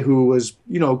guy who was,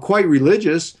 quite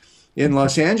religious in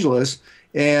Los Angeles.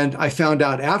 And I found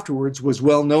out afterwards was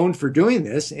well known for doing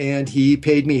this. And he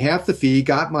paid me half the fee,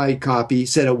 got my copy,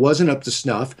 said it wasn't up to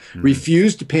snuff,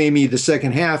 refused to pay me the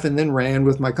second half, and then ran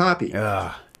with my copy.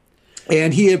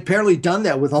 And he had apparently done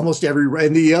that with almost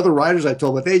and the other writers I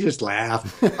told, but they just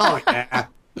laugh. Oh, yeah.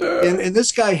 And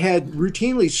this guy had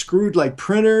routinely screwed like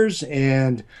printers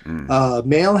and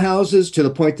mail houses to the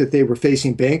point that they were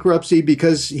facing bankruptcy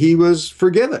because he was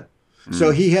forgiven.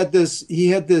 So he had this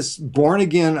born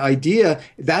again idea.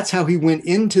 That's how he went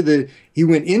into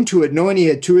it knowing he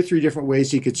had 2 or 3 different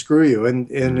ways he could screw you. And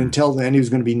until then he was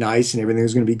going to be nice and everything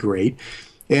was going to be great.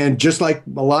 And just like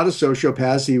a lot of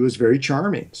sociopaths, he was very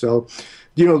charming. So,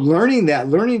 learning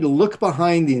to look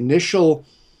behind the initial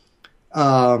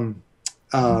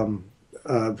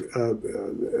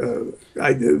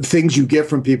things you get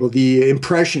from people, the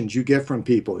impressions you get from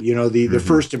people, the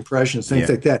first impressions, things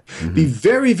like that. Be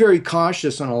very, very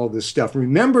cautious on all of this stuff.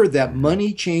 Remember that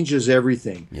money changes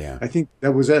everything. Yeah. I think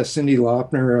that was a Cyndi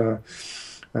Lauper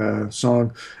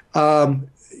song.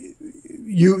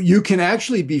 You can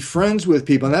actually be friends with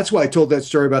people. And that's why I told that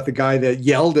story about the guy that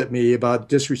yelled at me about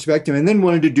disrespecting him and then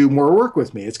wanted to do more work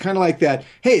with me. It's kind of like that.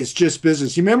 Hey, it's just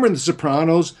business. You remember in The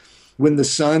Sopranos when the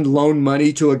son loaned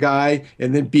money to a guy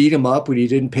and then beat him up when he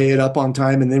didn't pay it up on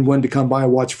time and then wanted to come by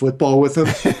and watch football with him?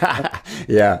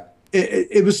 Yeah.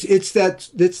 That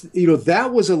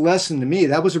was a lesson to me.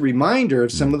 That was a reminder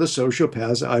of some of the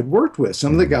sociopaths I'd worked with,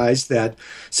 some of the guys that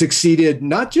succeeded,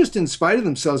 not just in spite of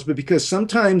themselves, but because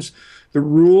sometimes the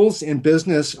rules in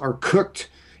business are cooked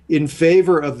in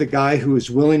favor of the guy who is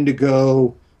willing to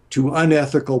go to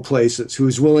unethical places, who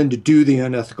is willing to do the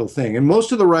unethical thing. And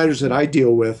most of the writers that I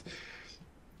deal with,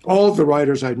 all of the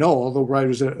writers I know, all the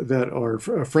writers that are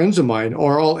friends of mine,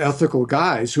 are all ethical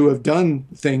guys who have done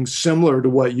things similar to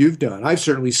what you've done. I've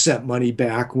certainly sent money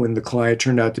back when the client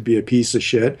turned out to be a piece of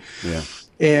shit. Yeah.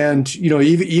 And, you know,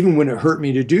 even when it hurt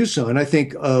me to do so. And I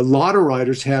think a lot of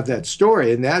writers have that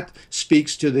story, and that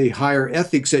speaks to the higher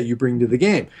ethics that you bring to the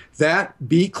game. That,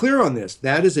 be clear on this,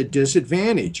 that is a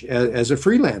disadvantage as a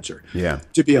freelancer. Yeah.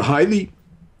 To be a highly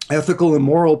ethical and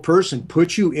moral person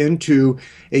puts you into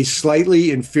a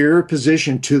slightly inferior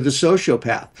position to the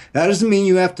sociopath. That doesn't mean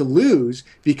you have to lose,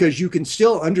 because you can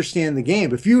still understand the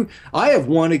game. I have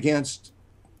won against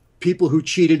people who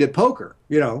cheated at poker,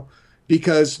 you know,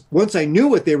 because once I knew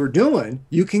what they were doing,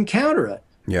 you can counter it.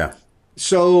 Yeah.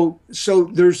 So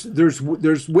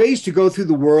there's ways to go through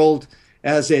the world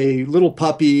as a little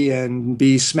puppy and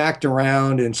be smacked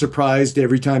around and surprised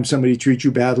every time somebody treats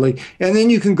you badly. And then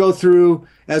you can go through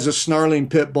as a snarling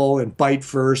pit bull and bite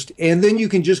first. And then you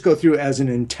can just go through as an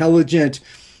intelligent,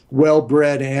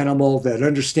 well-bred animal that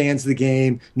understands the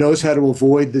game, knows how to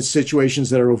avoid the situations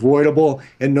that are avoidable,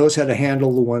 and knows how to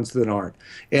handle the ones that aren't.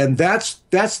 And that's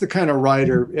the kind of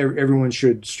writer everyone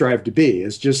should strive to be.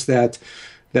 It's just that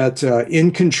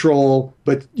in control,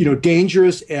 but, you know,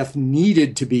 dangerous if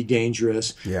needed to be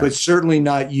dangerous, but certainly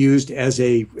not used as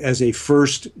a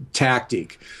first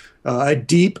tactic. A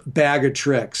deep bag of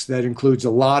tricks that includes a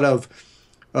lot of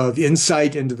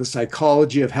insight into the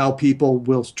psychology of how people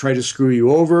will try to screw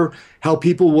you over, how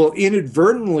people will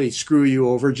inadvertently screw you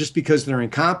over just because they're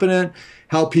incompetent,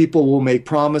 how people will make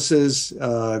promises,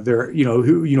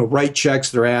 write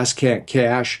checks their ass can't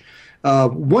cash.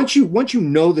 Once you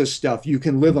know this stuff, you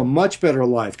can live a much better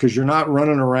life because you're not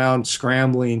running around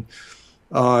scrambling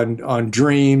on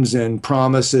dreams and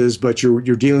promises, but you're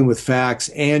dealing with facts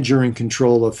and you're in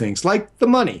control of things like the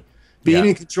money. Being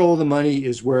in control of the money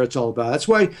is where it's all about.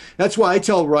 That's why I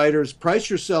tell writers,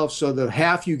 price yourself so the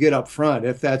half you get up front,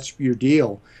 if that's your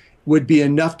deal, would be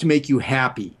enough to make you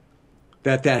happy.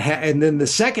 And then the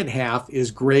second half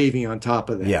is gravy on top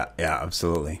of that. Yeah,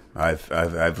 absolutely.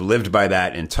 I've lived by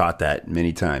that and taught that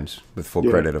many times with full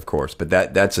credit, of course. But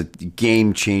that's a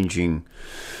game-changing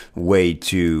way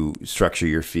to structure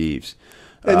your fees.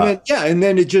 And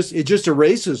then it just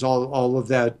erases all of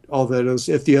that.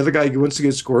 If the other guy wants to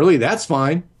get squirrely, that's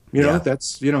fine. You know,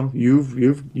 that's, you know,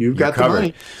 you've got the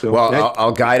money. So, well,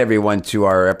 I'll guide everyone to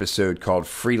our episode called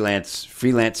Freelancer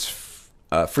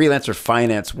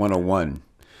Finance 101.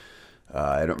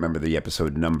 I don't remember the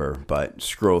episode number, but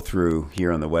scroll through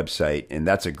here on the website, and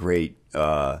that's a great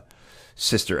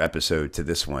sister episode to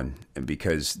this one,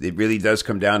 because it really does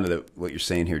come down to what you're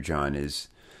saying here, John. Is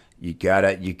you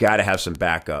gotta have some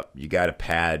backup. You gotta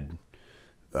pad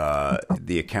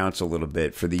the accounts a little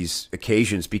bit for these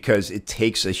occasions, because it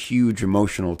takes a huge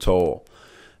emotional toll.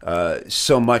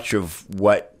 So much of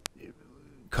what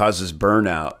causes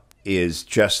burnout is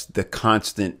just the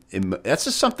constant. That's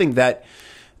just something that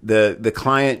the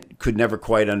client could never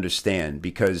quite understand,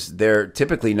 because they're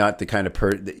typically not the kind of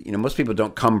most people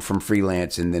don't come from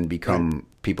freelance and then become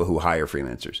people who hire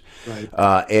freelancers. Right.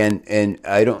 And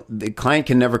the client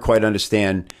can never quite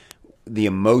understand the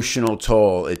emotional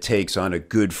toll it takes on a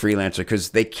good freelancer, because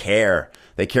they care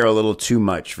a little too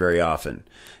much very often.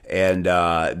 And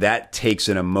that takes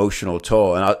an emotional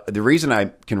toll. And the reason I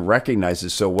can recognize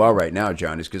this so well right now,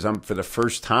 John, is because for the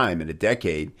first time in a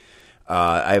decade,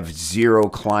 I have zero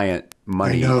client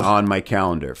money on my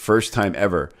calendar. First time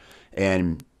ever.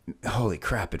 And holy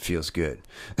crap, it feels good.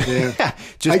 Yeah.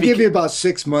 I give you about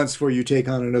 6 months before you take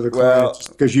on another client,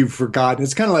 because you've forgotten.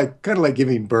 It's kind of like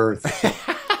giving birth.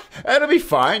 That'll be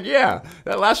fine. Yeah,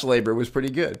 that last labor was pretty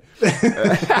good.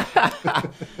 Yeah,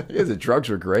 the drugs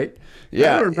were great.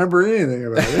 Yeah, I don't remember anything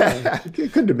about it.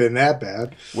 It couldn't have been that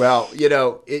bad. Well,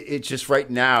 it's just right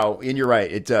now, and you're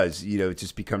right. It does. It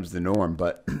just becomes the norm.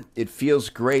 But it feels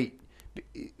great.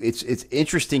 It's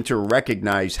interesting to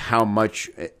recognize how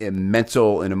much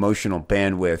mental and emotional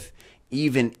bandwidth,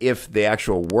 even if the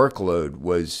actual workload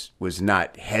was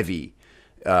not heavy,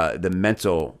 the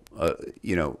mental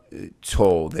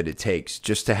toll that it takes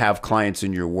just to have clients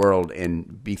in your world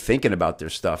and be thinking about their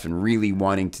stuff and really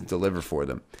wanting to deliver for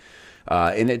them.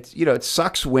 And it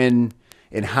sucks when,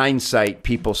 in hindsight,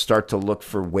 people start to look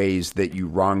for ways that you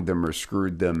wronged them or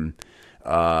screwed them.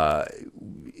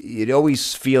 It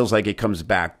always feels like it comes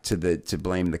back to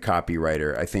blame the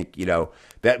copywriter. I think,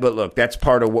 but look, that's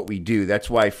part of what we do. That's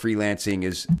why freelance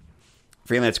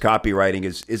copywriting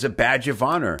is a badge of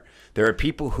honor. There are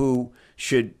people who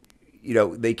should,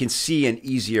 they can see an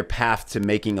easier path to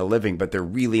making a living, but they're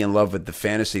really in love with the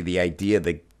fantasy, the idea,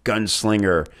 the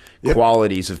gunslinger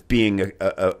qualities of being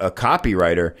a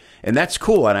copywriter, and that's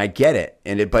cool, and I get it.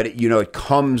 But it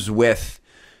comes with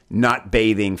not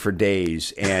bathing for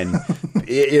days. And,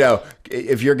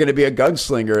 if you're going to be a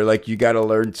gunslinger, like, you got to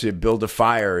learn to build a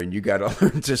fire, and you got to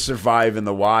learn to survive in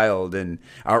the wild and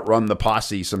outrun the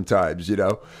posse sometimes,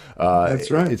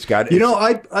 That's right. It's got,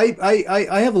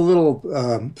 I have a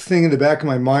little thing in the back of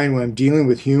my mind when I'm dealing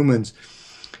with humans.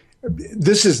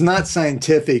 This is not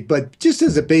scientific, but just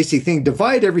as a basic thing,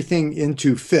 divide everything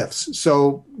into fifths.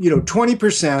 So,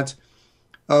 20%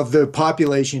 of the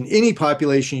population, any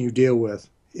population you deal with,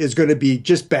 is going to be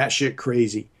just batshit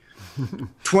crazy.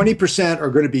 20% are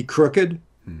going to be crooked.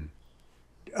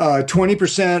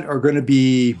 20% are going to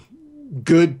be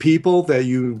good people that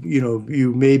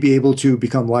you may be able to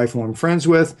become lifelong friends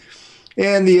with.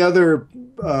 And the other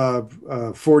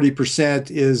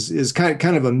 40% is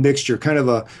kind of a mixture, kind of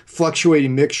a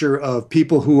fluctuating mixture of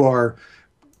people who are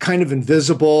kind of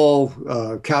invisible,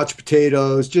 couch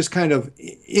potatoes, just kind of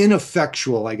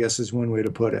ineffectual, I guess is one way to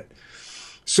put it.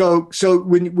 So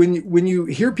when you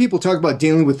hear people talk about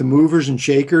dealing with the movers and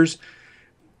shakers,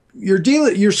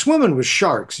 you're swimming with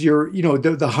sharks.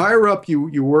 The higher up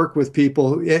you work with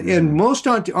people, and most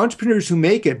entrepreneurs who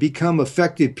make it become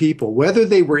effective people, whether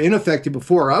they were ineffective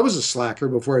before. I was a slacker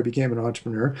before I became an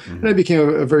entrepreneur, and I became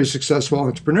a very successful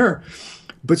entrepreneur.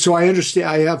 But so I understand,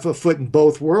 I have a foot in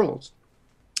both worlds.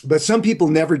 But some people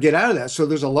never get out of that. So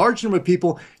there's a large number of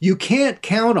people you can't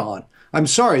count on. I'm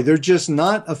sorry, they're just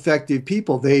not effective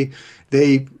people. They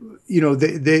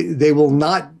will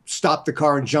not stop the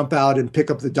car and jump out and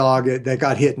pick up the dog that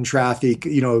got hit in traffic,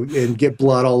 and get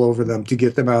blood all over them to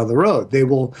get them out of the road. They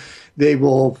will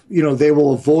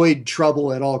avoid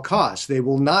trouble at all costs. They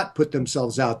will not put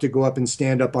themselves out to go up and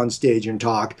stand up on stage and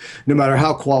talk, no matter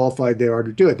how qualified they are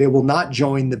to do it. They will not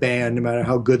join the band, no matter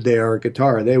how good they are at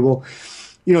guitar. They will,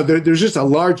 there's just a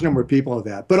large number of people of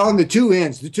that. But on the two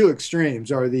ends, the two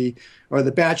extremes are the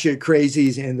batshit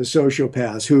crazies and the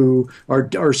sociopaths, who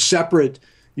are separate,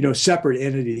 separate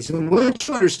entities. And once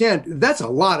you understand, that's a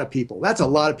lot of people. That's a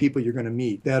lot of people you're going to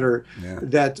meet that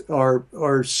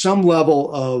are some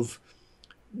level of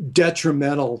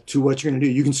detrimental to what you're going to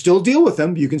do. You can still deal with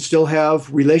them. You can still have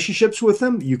relationships with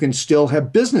them. You can still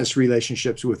have business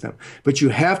relationships with them. But you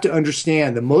have to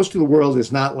understand that most of the world is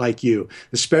not like you,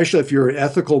 especially if you're an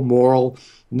ethical, moral,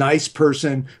 nice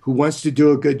person who wants to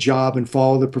do a good job and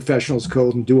follow the professional's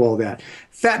code and do all that.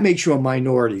 That makes you a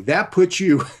minority. That puts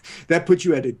you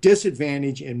at a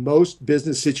disadvantage in most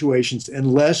business situations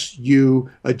unless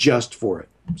you adjust for it.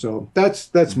 So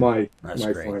that's my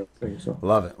final thing. So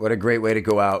love it. What a great way to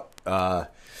go out.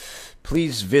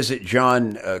 Please visit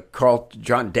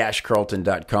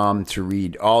john-carlton.com to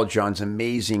read all John's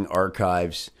amazing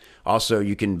archives. Also,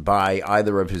 you can buy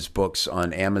either of his books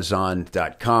on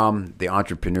Amazon.com, The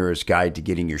Entrepreneur's Guide to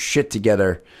Getting Your Shit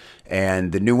Together,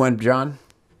 and the new one, John?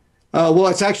 Well,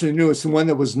 it's actually new. It's the one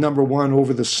that was #1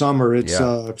 over the summer. It's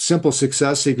Simple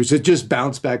Success Secrets. It just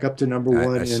bounced back up to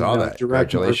 #1. I saw that.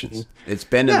 Congratulations. Marketing. It's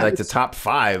been in the top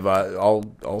 5 all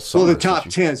summer. Well, the top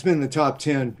 10. It's been in the top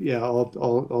 10,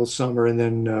 all summer, and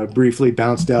then briefly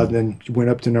bounced out and then went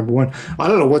up to #1. I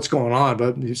don't know what's going on,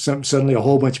 but suddenly a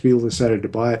whole bunch of people decided to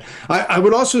buy it. I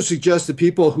would also suggest that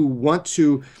people who want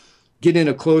to get in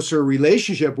a closer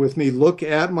relationship with me look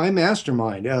at my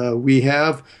mastermind. We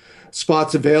have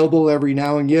spots available every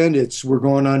now and again. We're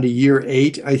going on to year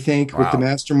 8, I think, with the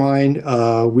mastermind.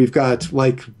 We've got,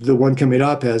 like, the one coming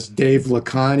up has Dave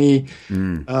Lacani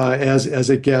as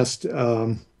a guest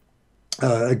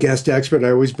expert.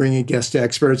 I always bring in guest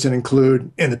experts and include,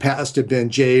 in the past, have been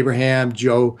Jay Abraham,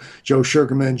 Joe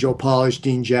Sugarman, Joe Polish,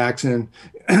 Dean Jackson,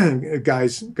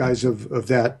 guys of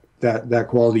that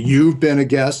quality. You've been a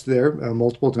guest there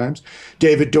multiple times.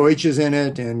 David Deutsch is in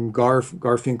it, and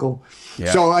Garfinkel.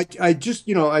 Yeah. So I just,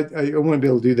 I want to be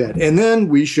able to do that. And then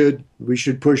we should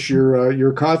push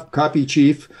your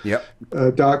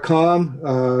copychief.com.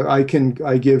 I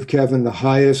give Kevin the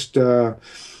highest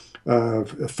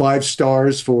 5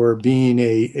 stars for being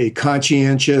a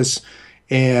conscientious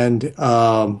and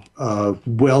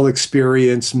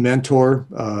well-experienced mentor,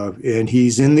 and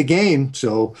he's in the game.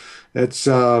 So it's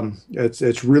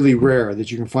really rare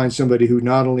that you can find somebody who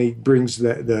not only brings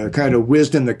the kind of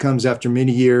wisdom that comes after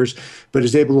many years, but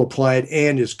is able to apply it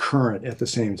and is current at the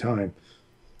same time.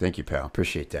 Thank you, pal.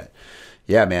 Appreciate that.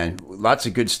 Yeah, man. Lots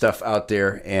of good stuff out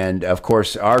there. And of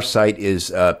course, our site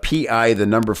is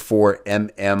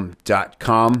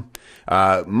pi4mm.com.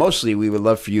 Mostly, we would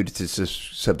love for you to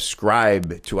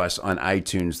subscribe to us on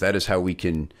iTunes. That is how we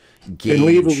can gauge. And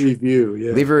leave a review.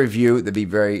 Yeah. Leave a review. That'd be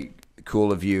very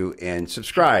cool of you. And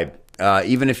subscribe.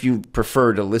 Even if you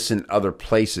prefer to listen other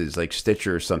places like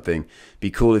Stitcher or something,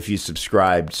 be cool if you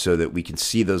subscribed so that we can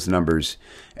see those numbers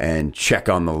and check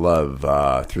on the love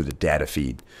through the data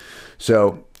feed.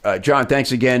 So, John,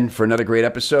 thanks again for another great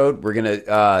episode.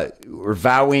 We're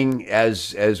vowing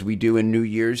as we do in New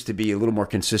Year's to be a little more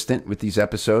consistent with these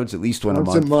episodes, at least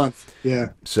once a month. Yeah.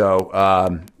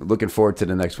 So, looking forward to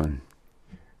the next one.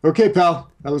 Okay, pal.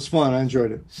 That was fun. I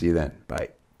enjoyed it. See you then. Bye.